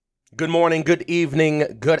Good morning, good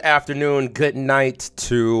evening, good afternoon, good night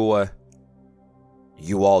to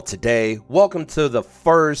you all today. Welcome to the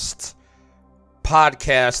first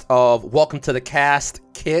podcast of Welcome to the Cast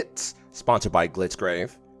Kit, sponsored by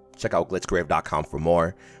Glitzgrave. Check out glitzgrave.com for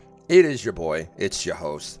more. It is your boy, it's your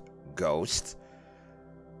host, Ghost.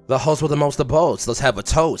 The host with the most of boats. Let's have a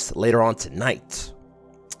toast later on tonight.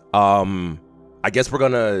 I guess we're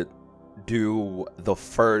gonna do the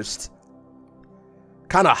first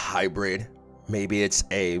kind of hybrid. Maybe it's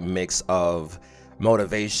a mix of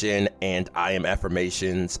motivation and I am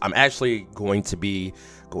affirmations. I'm actually going to be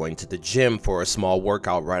going to the gym for a small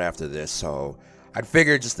workout right after this, so I'd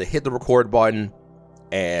figure just to hit the record button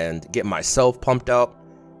and get myself pumped up,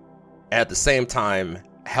 at the same time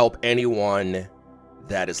help anyone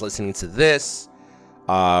that is listening to this,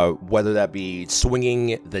 whether that be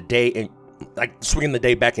swinging the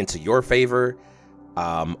day back into your favor,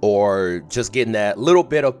 or just getting that little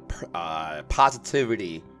bit of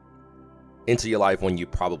positivity into your life when you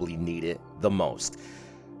probably need it the most.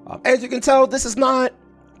 As you can tell, this is not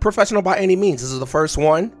professional by any means. This is the first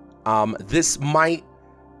one. This might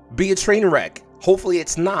be a train wreck. Hopefully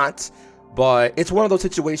it's not, but it's one of those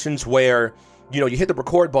situations where, you hit the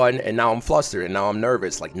record button and now I'm flustered and now I'm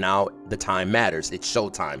nervous. Like, now the time matters. It's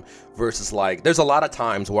showtime. Versus, like, there's a lot of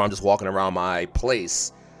times where I'm just walking around my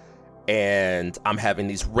place and I'm having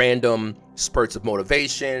these random spurts of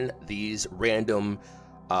motivation, these random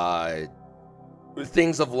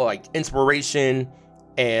things of like inspiration,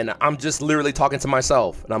 and I'm just literally talking to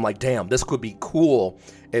myself. And I'm like, damn, this could be cool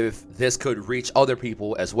if this could reach other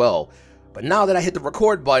people as well. But now that I hit the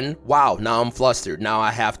record button, wow, now I'm flustered. Now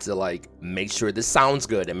I have to like make sure this sounds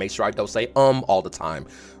good and make sure I don't say all the time.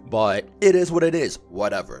 But it is what it is,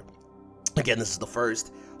 whatever. Again, this is the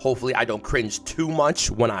first. Hopefully I don't cringe too much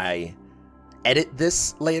when I edit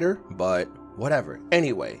this later, but whatever.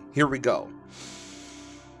 Anyway, here we go.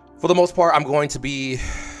 For the most part, I'm going to be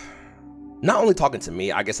not only talking to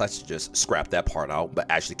me, I guess I should just scrap that part out, but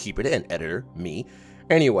actually keep it in, editor, me.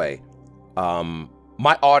 Anyway,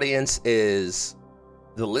 my audience is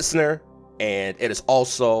the listener, and it is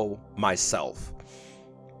also myself.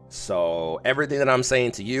 So everything that I'm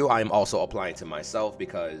saying to you, I'm also applying to myself,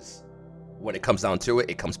 because when it comes down to it,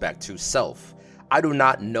 it comes back to self. I do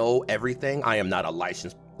not know everything. I am not a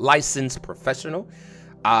licensed professional.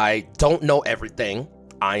 I don't know everything.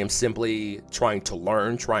 I am simply trying to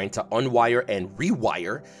learn, trying to unwire and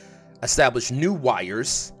rewire, establish new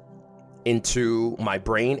wires into my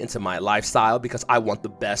brain, into my lifestyle, because I want the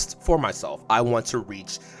best for myself. I want to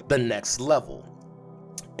reach the next level.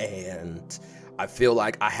 And I feel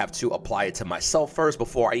like I have to apply it to myself first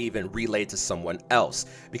before I even relay it to someone else,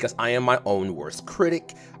 because I am my own worst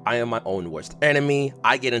critic. I am my own worst enemy.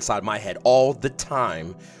 I get inside my head all the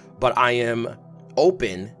time, but I am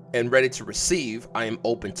open and ready to receive. I am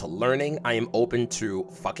open to learning. I am open to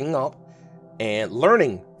fucking up and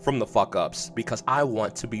learning from the fuck ups, because I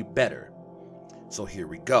want to be better. So here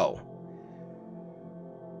we go.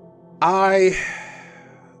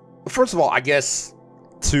 First of all, I guess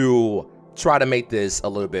to try to make this a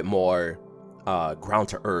little bit more ground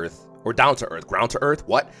to earth, or down to earth. Ground to earth?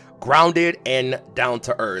 What? Grounded and down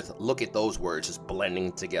to earth. Look at those words just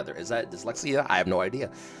blending together. Is that dyslexia? I have no idea.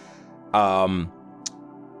 For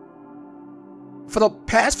the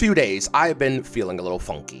past few days, I have been feeling a little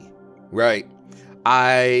funky, right?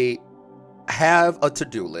 I have a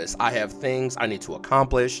to-do list. I have things I need to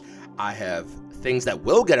accomplish. I have things that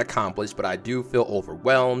will get accomplished, but I do feel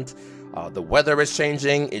overwhelmed. The weather is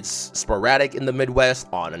changing. It's sporadic in the Midwest,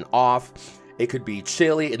 on and off. It could be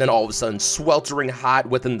chilly and then all of a sudden sweltering hot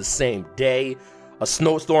within the same day. A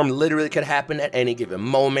snowstorm literally could happen at any given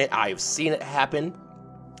moment. I have seen it happen.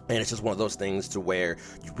 And it's just one of those things to where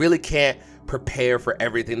you really can't prepare for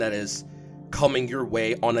everything that is coming your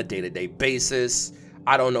way on a day-to-day basis.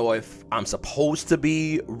 I don't know if I'm supposed to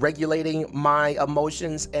be regulating my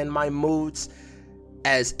emotions and my moods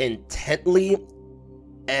as intently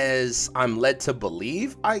as I'm led to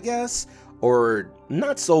believe, I guess, or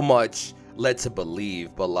not so much led to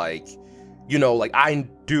believe, but like I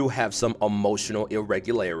do have some emotional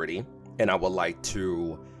irregularity, and I would like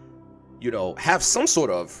to, have some sort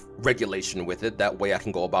of regulation with it. That way I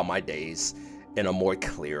can go about my days in a more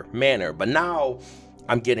clear manner. But now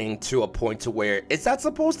I'm getting to a point to where, is that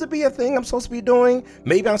supposed to be a thing I'm supposed to be doing?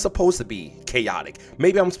 Maybe I'm supposed to be chaotic.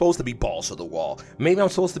 Maybe I'm supposed to be balls to the wall. Maybe I'm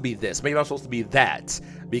supposed to be this. Maybe I'm supposed to be that,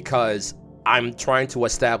 because I'm trying to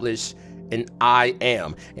establish an I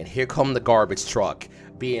am. And here come the garbage truck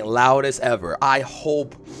being loud as ever. I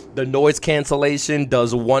hope the noise cancellation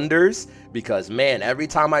does wonders, because man, every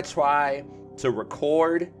time I try to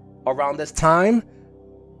record around this time,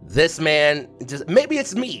 This man, just maybe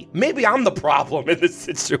it's me. Maybe I'm the problem in this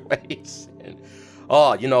situation.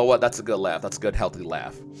 Oh, you know what? That's a good laugh. That's a good, healthy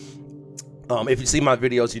laugh. If you see my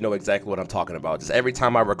videos, you know exactly what I'm talking about. Just every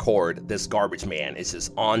time I record, this garbage man is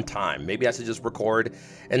just on time. Maybe I should just record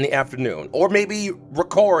in the afternoon, or maybe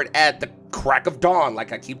record at the crack of dawn,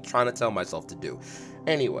 like I keep trying to tell myself to do.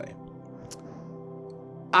 Anyway,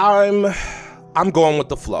 I'm going with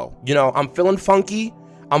the flow. You know, I'm feeling funky.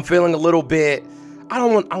 I'm feeling a little bit. I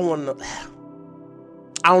don't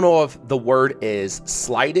know if the word is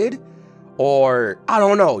slighted, or I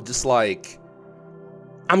don't know. Just like,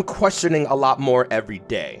 I'm questioning a lot more every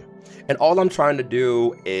day. And all I'm trying to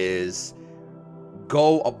do is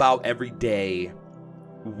go about every day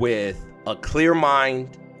with a clear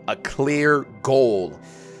mind, a clear goal,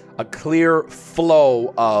 a clear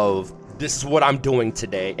flow of this is what I'm doing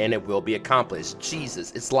today and it will be accomplished.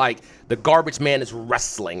 Jesus, it's like the garbage man is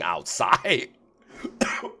wrestling outside.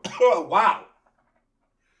 Oh, wow.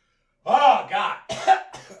 Oh, God.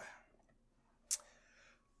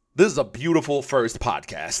 This is a beautiful first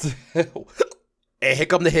podcast. And here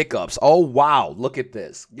come the hiccups. Oh, wow. Look at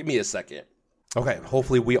this. Give me a second. Okay,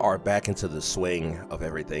 hopefully we are back into the swing of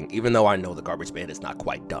everything, even though I know the garbage man is not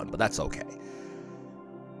quite done, but that's okay.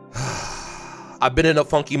 I've been in a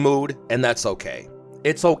funky mood, and that's okay.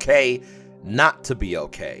 It's okay not to be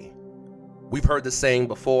okay. We've heard this saying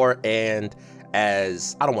before, and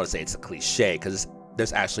as I don't want to say it's a cliche, because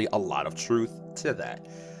there's actually a lot of truth to that.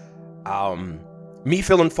 Me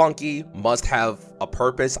feeling funky must have a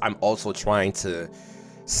purpose. I'm also trying to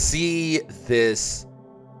see this,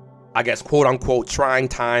 I guess, quote unquote, trying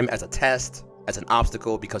time as a test, as an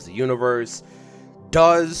obstacle, because the universe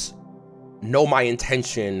does know my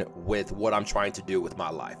intention with what I'm trying to do with my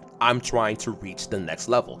life. I'm trying to reach the next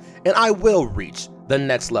level, and I will reach the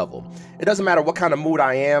next level. It doesn't matter what kind of mood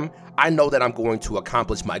I am. I know that I'm going to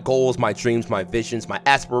accomplish my goals, my dreams, my visions, my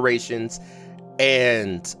aspirations,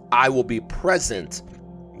 and I will be present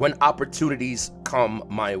when opportunities come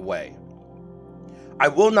my way. I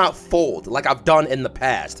will not fold like I've done in the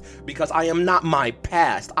past, because I am not my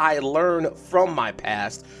past. I learn from my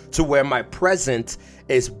past to where my present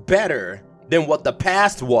is better than what the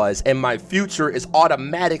past was, and my future is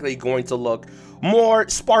automatically going to look more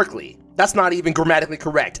sparkly. That's not even grammatically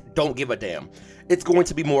correct. Don't give a damn. It's going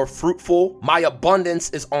to be more fruitful. My abundance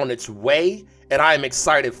is on its way, and I am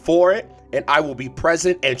excited for it, and I will be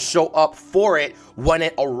present and show up for it when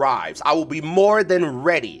it arrives. I will be more than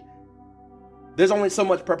ready. There's only so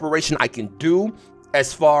much preparation I can do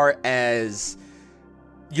as far as,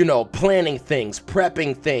 you know, planning things,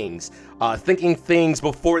 prepping things, thinking things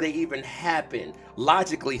before they even happen,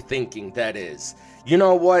 logically thinking, that is. You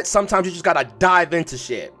know what? Sometimes you just gotta dive into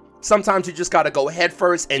shit. Sometimes you just gotta go head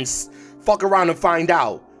first and fuck around and find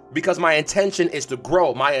out, because my intention is to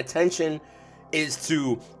grow. My intention is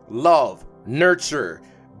to love, nurture,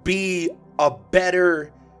 be a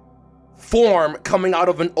better form coming out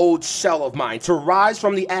of an old shell of mine, to rise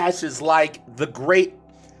from the ashes like the great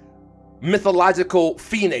mythological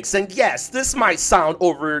phoenix. And yes, this might sound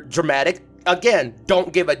over dramatic. Again,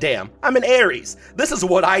 don't give a damn. I'm an Aries. This is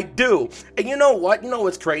what I do. And you know what? You know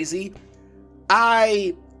what's crazy?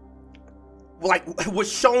 I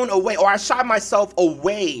was shown away, or I shied myself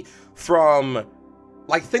away from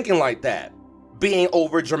thinking like that, being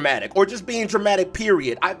over dramatic, or just being dramatic,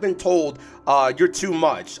 period. I've been told you're too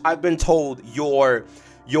much. I've been told you're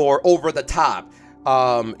over the top.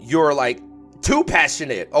 You're too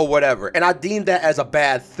passionate or whatever. And I deem that as a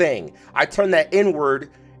bad thing. I turn that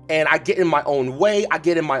inward and I get in my own way. I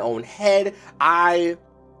get in my own head. I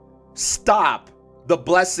stop the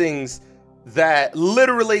blessings that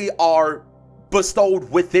literally are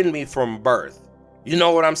bestowed within me from birth. You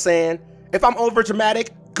know what I'm saying? If I'm over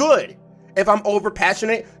dramatic, good. If I'm over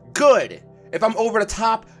passionate, good. If I'm over the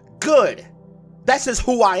top, good. That's just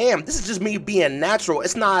who I am. This is just me being natural.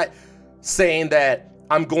 It's not saying that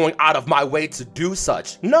I'm going out of my way to do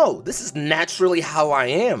such. No, this is naturally how I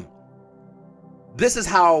am. This is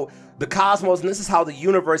how the cosmos and this is how the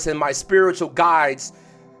universe and my spiritual guides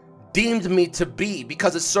deemed me to be,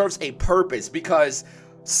 because it serves a purpose, because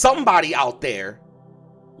somebody out there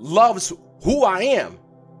loves who I am.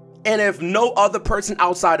 And if no other person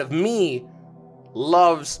outside of me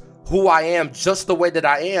loves who I am just the way that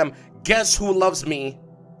I am, guess who loves me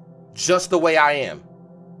just the way I am?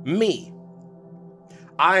 Me.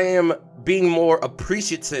 I am being more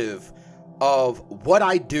appreciative of what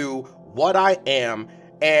I do, what I am,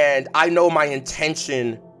 and I know my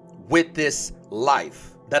intention with this life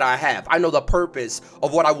that I have. I know the purpose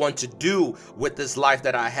of what I want to do with this life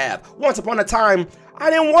that I have. Once upon a time,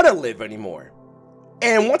 I didn't want to live anymore.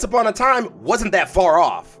 And once upon a time wasn't that far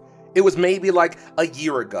off. It was maybe like a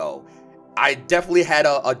year ago. I definitely had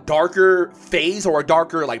a darker phase or a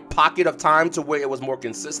darker like pocket of time to where it was more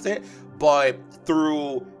consistent, but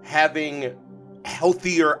through having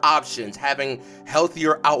healthier options, having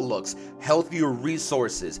healthier outlooks, healthier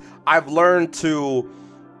resources, I've learned to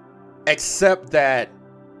accept that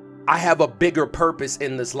I have a bigger purpose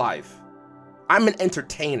in this life. I'm an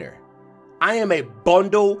entertainer. I am a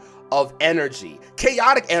bundle of energy,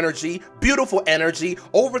 chaotic energy, beautiful energy,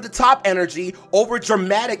 over the top energy, over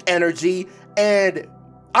dramatic energy, and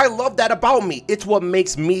I love that about me. It's what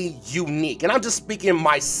makes me unique. And I'm just speaking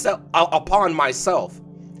myself upon myself.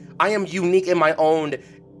 I am unique in my own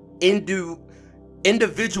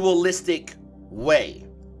individualistic way.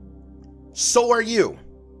 So are you.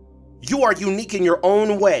 You are unique in your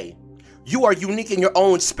own way. You are unique in your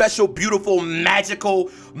own special, beautiful, magical,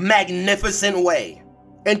 magnificent way.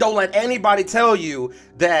 And don't let anybody tell you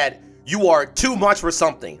that you are too much for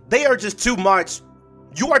something. They are just too much.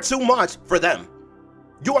 You are too much for them.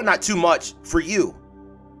 You are not too much for you.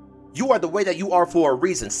 You are the way that you are for a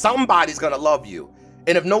reason. Somebody's gonna love you.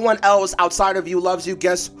 And if no one else outside of you loves you,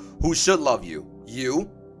 guess who should love you? You.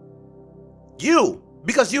 You.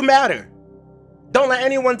 Because you matter. Don't let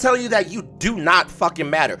anyone tell you that you do not fucking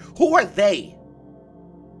matter. Who are they?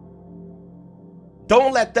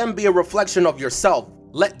 Don't let them be a reflection of yourself.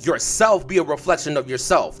 Let yourself be a reflection of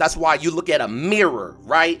yourself. That's why you look at a mirror,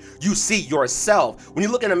 right? You see yourself. When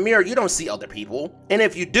you look in a mirror, you don't see other people. And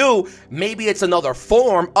if you do, maybe it's another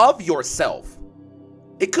form of yourself.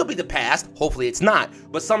 It could be the past. Hopefully it's not.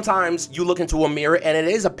 But sometimes you look into a mirror and it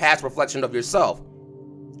is a past reflection of yourself.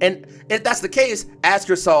 And if that's the case, ask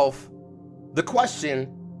yourself the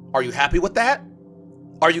question, are you happy with that?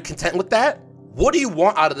 Are you content with that? What do you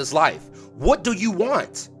want out of this life? What do you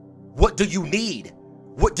want? What do you need?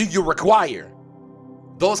 What do you require?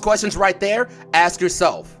 Those questions right there, ask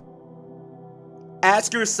yourself.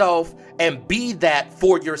 Ask yourself and be that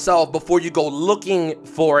for yourself before you go looking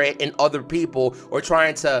for it in other people or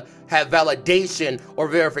trying to have validation or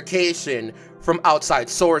verification from outside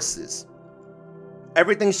sources.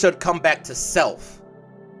 Everything should come back to self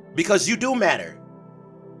because you do matter.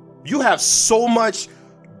 You have so much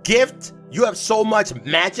gift, you have so much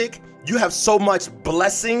magic, you have so much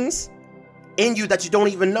blessings in you that you don't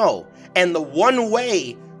even know. And the one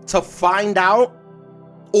way to find out,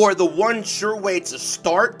 or the one sure way to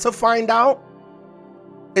start to find out,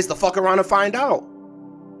 is to fuck around and find out.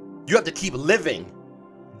 You have to keep living.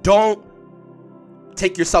 Don't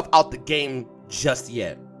take yourself out the game just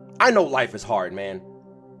yet. I know life is hard, man.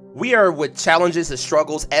 We are with challenges and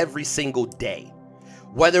struggles every single day.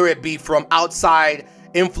 Whether it be from outside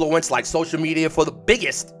influence like social media for the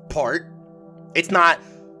biggest part. It's not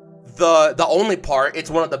the only part, it's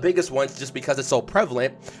one of the biggest ones just because it's so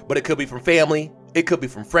prevalent, but it could be from family, it could be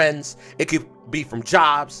from friends, it could be from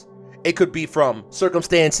jobs, it could be from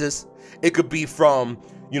circumstances, it could be from,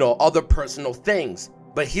 other personal things.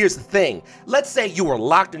 But here's the thing, let's say you were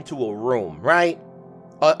locked into a room, right?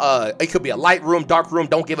 It could be a light room, dark room,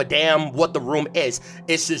 don't give a damn what the room is.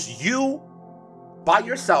 It's just you by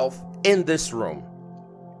yourself in this room.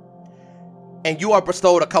 And you are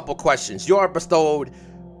bestowed a couple questions. You are bestowed,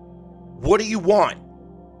 what do you want?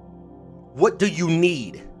 What do you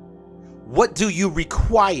need? What do you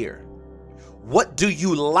require? What do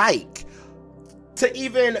you like? To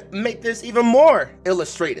even make this even more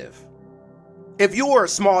illustrative, if you were a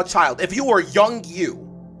small child, if you were young you,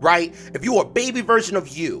 right? If you were a baby version of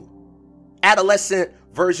you, adolescent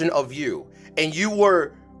version of you, and you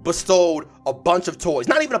were bestowed a bunch of toys,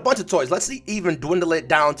 not even a bunch of toys, let's even dwindle it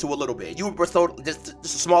down to a little bit. You were bestowed just a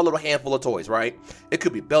small little handful of toys, right? It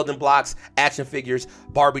could be building blocks, action figures,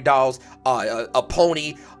 Barbie dolls, a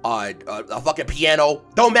pony, a fucking piano,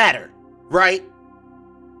 don't matter, right?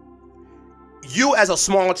 You as a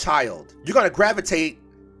small child, you're gonna gravitate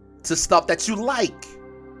to stuff that you like.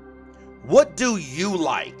 What do you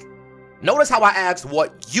like? Notice how I asked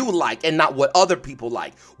what you like and not what other people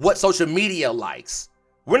like, what social media likes.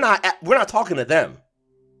 We're not talking to them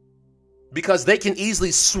because they can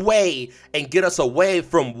easily sway and get us away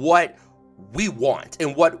from what we want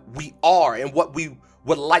and what we are and what we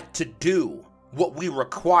would like to do, what we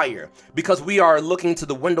require, because we are looking to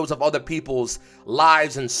the windows of other people's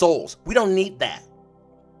lives and souls. We don't need that.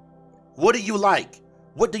 What do you like?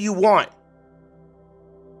 What do you want?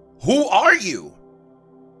 Who are you?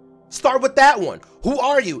 Start with that one. Who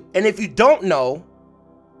are you? And if you don't know,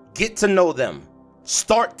 get to know them.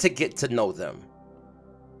 Start to get to know them.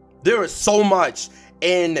 There is so much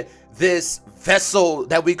in this vessel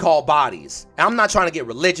that we call bodies. And I'm not trying to get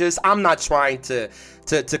religious. I'm not trying to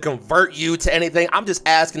convert you to anything. I'm just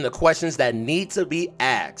asking the questions that need to be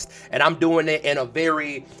asked. And I'm doing it in a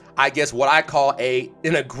very, I guess, what I call an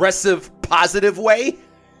aggressive, positive way.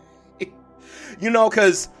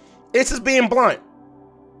 Because it's just being blunt.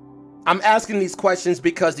 I'm asking these questions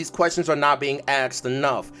because these questions are not being asked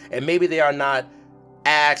enough. And maybe they are not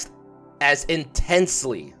asked as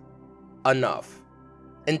intensively enough.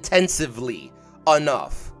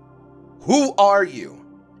 Who are you?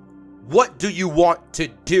 What do you want to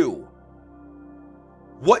do?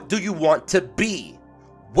 What do you want to be?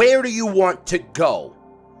 Where do you want to go?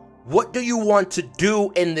 What do you want to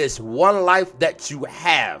do in this one life that you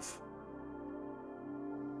have?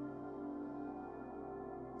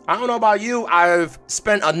 I don't know about you, I've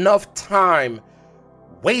spent enough time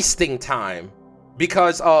wasting time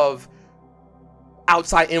because of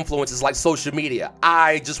outside influences like social media.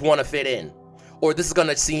 I just want to fit in. Or this is going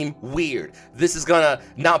to seem weird. This is going to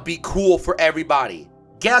not be cool for everybody.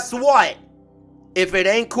 Guess what? If it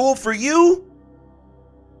ain't cool for you,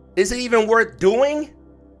 is it even worth doing?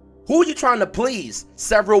 Who are you trying to please?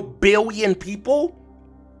 Several billion people?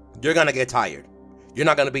 You're going to get tired. You're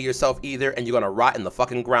not going to be yourself either, and you're going to rot in the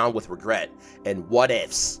fucking ground with regret and what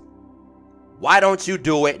ifs. Why don't you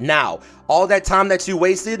do it now? All that time that you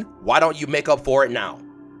wasted, why don't you make up for it now?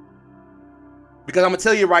 Because I'm going to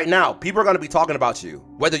tell you right now, people are going to be talking about you,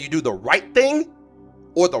 whether you do the right thing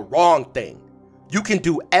or the wrong thing. You can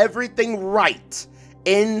do everything right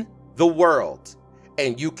in the world,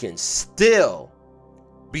 and you can still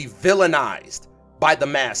be villainized by the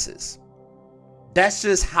masses. That's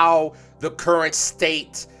just how the current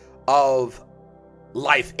state of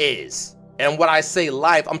life is. And when I say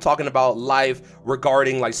life, I'm talking about life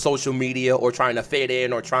regarding like social media or trying to fit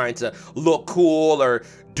in or trying to look cool or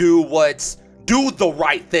do the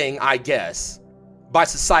right thing, I guess, by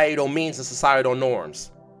societal means and societal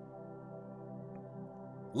norms.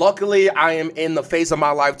 Luckily, I am in the phase of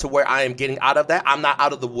my life to where I am getting out of that. I'm not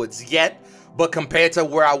out of the woods yet, but compared to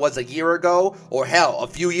where I was a year ago, or hell, a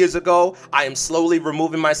few years ago, I am slowly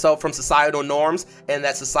removing myself from societal norms and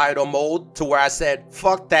that societal mold to where I said,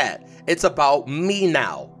 fuck that. It's about me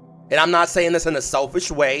now. And I'm not saying this in a selfish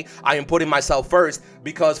way. I am putting myself first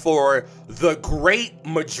because for the great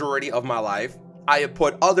majority of my life, I have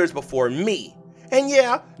put others before me. And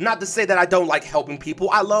yeah, not to say that I don't like helping people.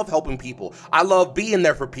 I love helping people. I love being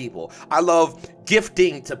there for people. I love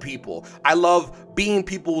gifting to people. I love being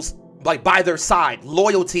people's, like, by their side,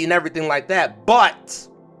 loyalty and everything like that. But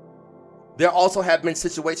there also have been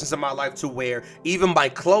situations in my life to where even my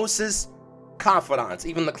closest confidants,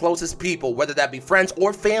 even the closest people, whether that be friends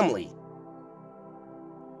or family,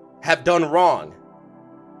 have done wrong.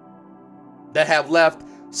 That have left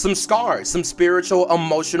some scars, some spiritual,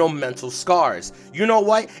 emotional, mental scars. You know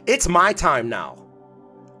what? It's my time now.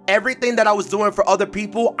 Everything that I was doing for other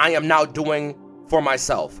people, I am now doing for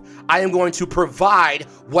myself. I am going to provide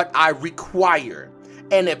what I require.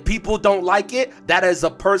 And if people don't like it, that is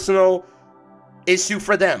a personal issue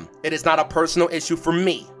for them. It is not a personal issue for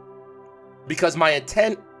me. Because my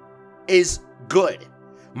intent is good.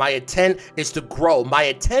 My intent is to grow. My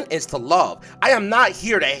intent is to love. I am not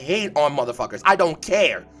here to hate on motherfuckers. I don't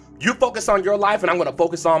care. You focus on your life and I'm going to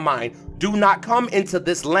focus on mine. Do not come into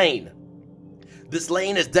this lane. This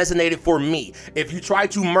lane is designated for me. If you try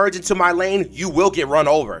to merge into my lane, you will get run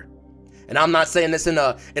over. And I'm not saying this in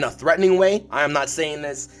a threatening way. I am not saying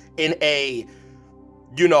this in a,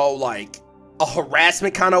 like a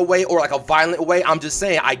harassment kind of way or like a violent way. I'm just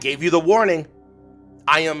saying I gave you the warning.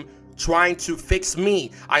 I am trying to fix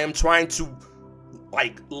me. I am trying to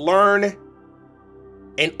learn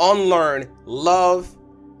and unlearn love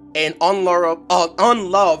and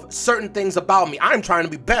unlove certain things about me. I am trying to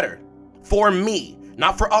be better for me,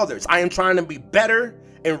 not for others. I am trying to be better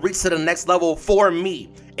and reach to the next level for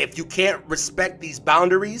me. If you can't respect these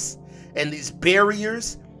boundaries and these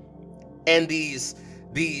barriers and these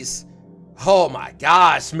oh my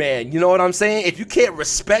gosh, man, you know what I'm saying? If you can't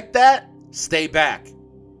respect that, stay back.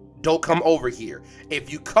 Don't come over here.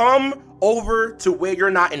 If you come over to where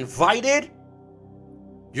you're not invited,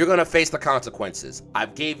 you're going to face the consequences.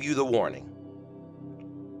 I've gave you the warning.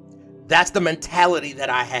 That's the mentality that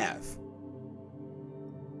I have.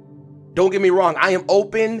 Don't get me wrong. I am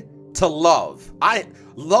open to love.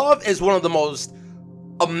 Love is one of the most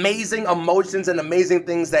amazing emotions and amazing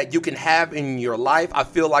things that you can have in your life. I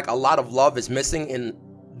feel like a lot of love is missing in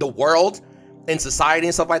the world, in society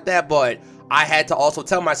and stuff like that, but I had to also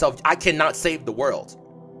tell myself I cannot save the world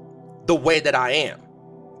the way that I am.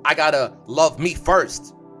 I gotta love me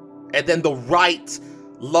first. And then the right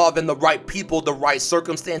love and the right people, the right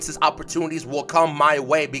circumstances, opportunities will come my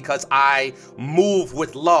way because I move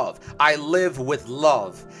with love. I live with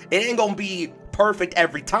love. It ain't gonna be perfect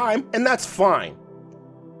every time, and that's fine.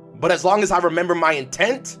 But as long as I remember my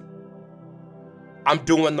intent, I'm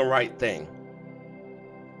doing the right thing.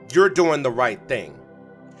 You're doing the right thing.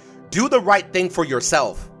 Do the right thing for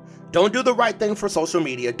yourself. Don't do the right thing for social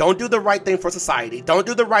media. Don't do the right thing for society. Don't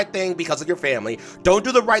do the right thing because of your family. Don't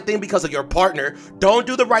do the right thing because of your partner. Don't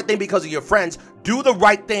do the right thing because of your friends. Do the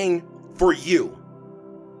right thing for you.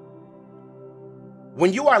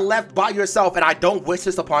 When you are left by yourself, and I don't wish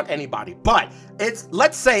this upon anybody, but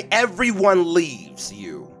let's say everyone leaves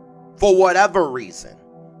you for whatever reason.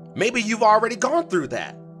 Maybe you've already gone through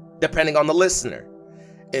that, depending on the listener.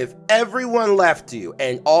 If everyone left you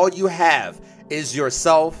and all you have is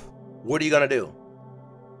yourself, what are you going to do?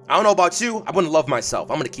 I don't know about you. I'm going to love myself.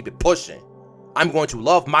 I'm going to keep it pushing. I'm going to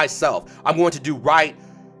love myself. I'm going to do right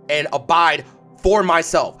and abide for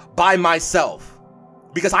myself, by myself,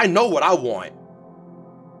 because I know what I want.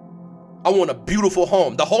 I want a beautiful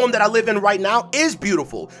home. The home that I live in right now is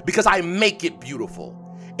beautiful because I make it beautiful.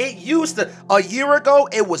 It used to, a year ago,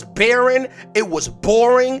 it was barren, it was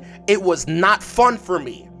boring, it was not fun for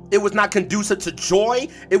me. It was not conducive to joy.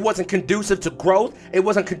 It wasn't conducive to growth. It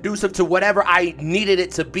wasn't conducive to whatever I needed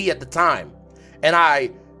it to be at the time. And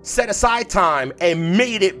I set aside time and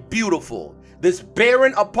made it beautiful. This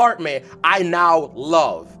barren apartment I now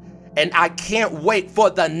love. And I can't wait for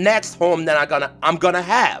the next home that I'm gonna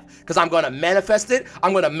have. Because I'm gonna manifest it.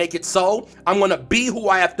 I'm gonna make it so. I'm gonna be who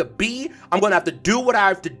I have to be. I'm gonna have to do what I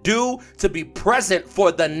have to do to be present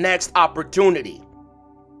for the next opportunity.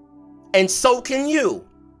 And so can you.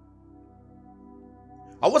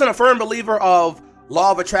 I wasn't a firm believer of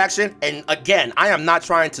law of attraction, and again, I am not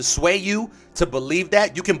trying to sway you to believe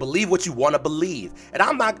that. You can believe what you want to believe, and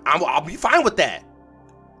I'll be fine with that.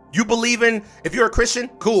 You believe in, if you're a Christian,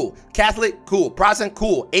 cool. Catholic, cool. Protestant,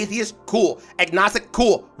 cool. Atheist, cool. Agnostic,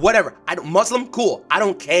 cool. Whatever. Muslim, cool. I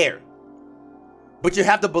don't care. But you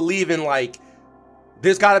have to believe in, like,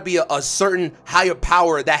 there's got to be a certain higher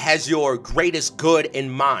power that has your greatest good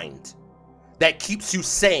in mind. That keeps you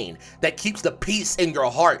sane, that keeps the peace in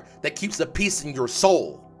your heart, that keeps the peace in your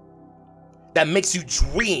soul, that makes you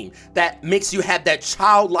dream, that makes you have that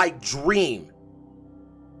childlike dream.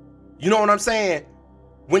 You know what I'm saying?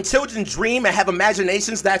 When children dream and have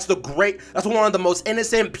imaginations, that's one of the most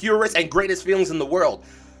innocent, purest, and greatest feelings in the world.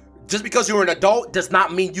 Just because you're an adult does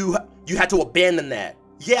not mean you had to abandon that.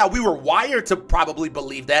 Yeah, we were wired to probably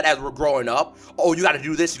believe that as we're growing up. Oh, you got to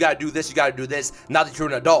do this, you got to do this, you got to do this, now that you're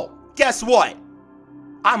an adult. Guess what?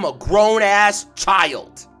 I'm a grown-ass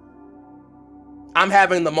child. I'm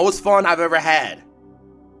having the most fun I've ever had.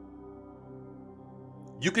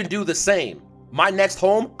 You can do the same. My next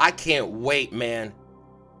home, I can't wait, man.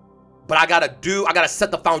 But I gotta set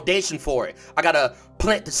the foundation for it. I gotta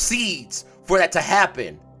plant the seeds for that to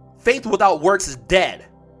happen. Faith without works is dead.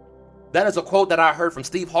 That is a quote that I heard from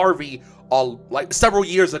Steve Harvey like several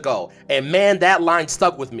years ago. And man, that line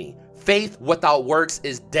stuck with me. Faith without works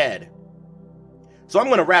is dead. So I'm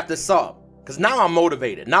going to wrap this up because now I'm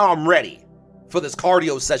motivated. Now I'm ready for this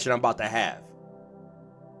cardio session I'm about to have.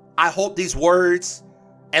 I hope these words,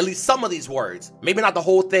 at least some of these words, maybe not the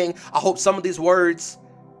whole thing. I hope some of these words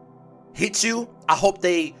hit you. I hope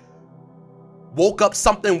they woke up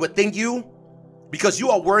something within you because you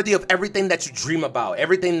are worthy of everything that you dream about,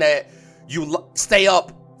 everything that you stay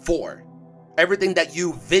up for, everything that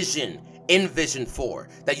you envision for,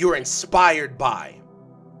 that you're inspired by.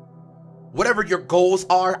 Whatever your goals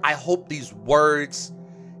are, I hope these words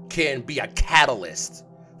can be a catalyst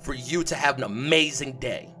for you to have an amazing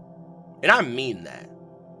day. And I mean that.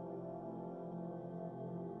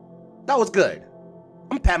 That was good.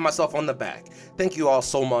 I'm patting myself on the back. Thank you all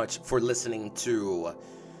so much for listening to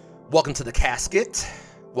Welcome to the Casket.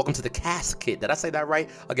 Welcome to the Casket. Did I say that right?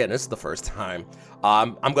 Again, this is the first time.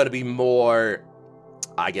 I'm going to be more,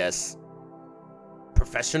 I guess,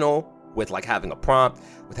 professional with like having a prompt,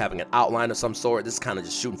 with having an outline of some sort. This is kind of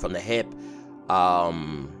just shooting from the hip.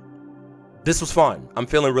 This was fun. I'm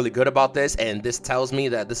feeling really good about this, and this tells me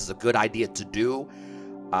that this is a good idea to do.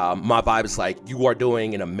 My vibe is like, you are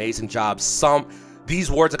doing an amazing job.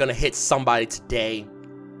 These words are going to hit somebody today,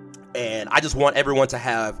 and I just want everyone to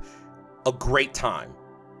have a great time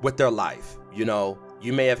with their life. You know,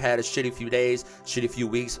 you may have had a shitty few days, shitty few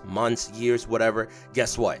weeks, months, years, whatever.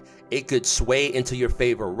 Guess what? It could sway into your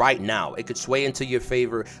favor right now. It could sway into your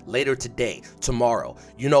favor later today, tomorrow.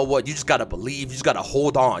 You know what? You just got to believe. You just got to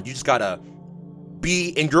hold on. You just got to be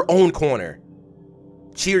in your own corner.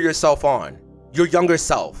 Cheer yourself on. Your younger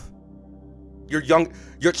self.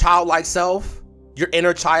 Your childlike self. Your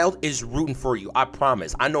inner child is rooting for you. I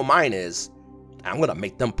promise. I know mine is. I'm going to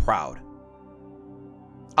make them proud.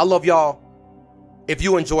 I love y'all. If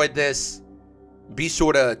you enjoyed this, be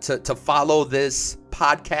sure to follow this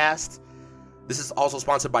podcast. This is also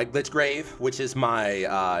sponsored by Glitchgrave, which is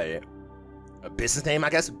my business name, I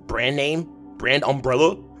guess, brand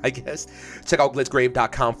umbrella, I guess. Check out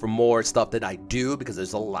glitchgrave.com for more stuff that I do, because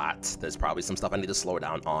there's a lot. There's probably some stuff I need to slow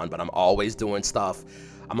down on, but I'm always doing stuff.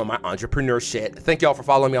 I'm on my entrepreneur shit. Thank y'all for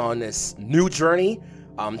following me on this new journey.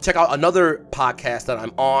 Check out another podcast that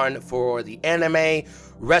I'm on for the anime,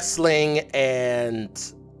 wrestling,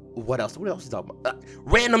 and what else? What else is talking about?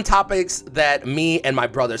 Random topics that me and my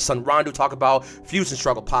brother Son Rondu talk about. Fusion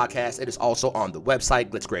Struggle Podcast. It is also on the website,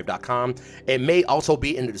 glitchgrave.com. It may also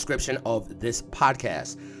be in the description of this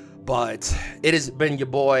podcast. But it has been your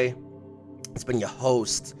boy. It's been your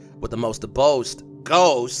host with the most to boast,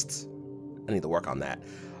 Ghost. I need to work on that.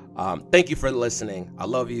 Thank you for listening. I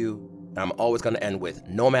love you. And I'm always going to end with,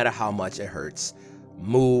 no matter how much it hurts,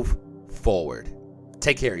 move forward.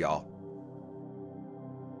 Take care, y'all.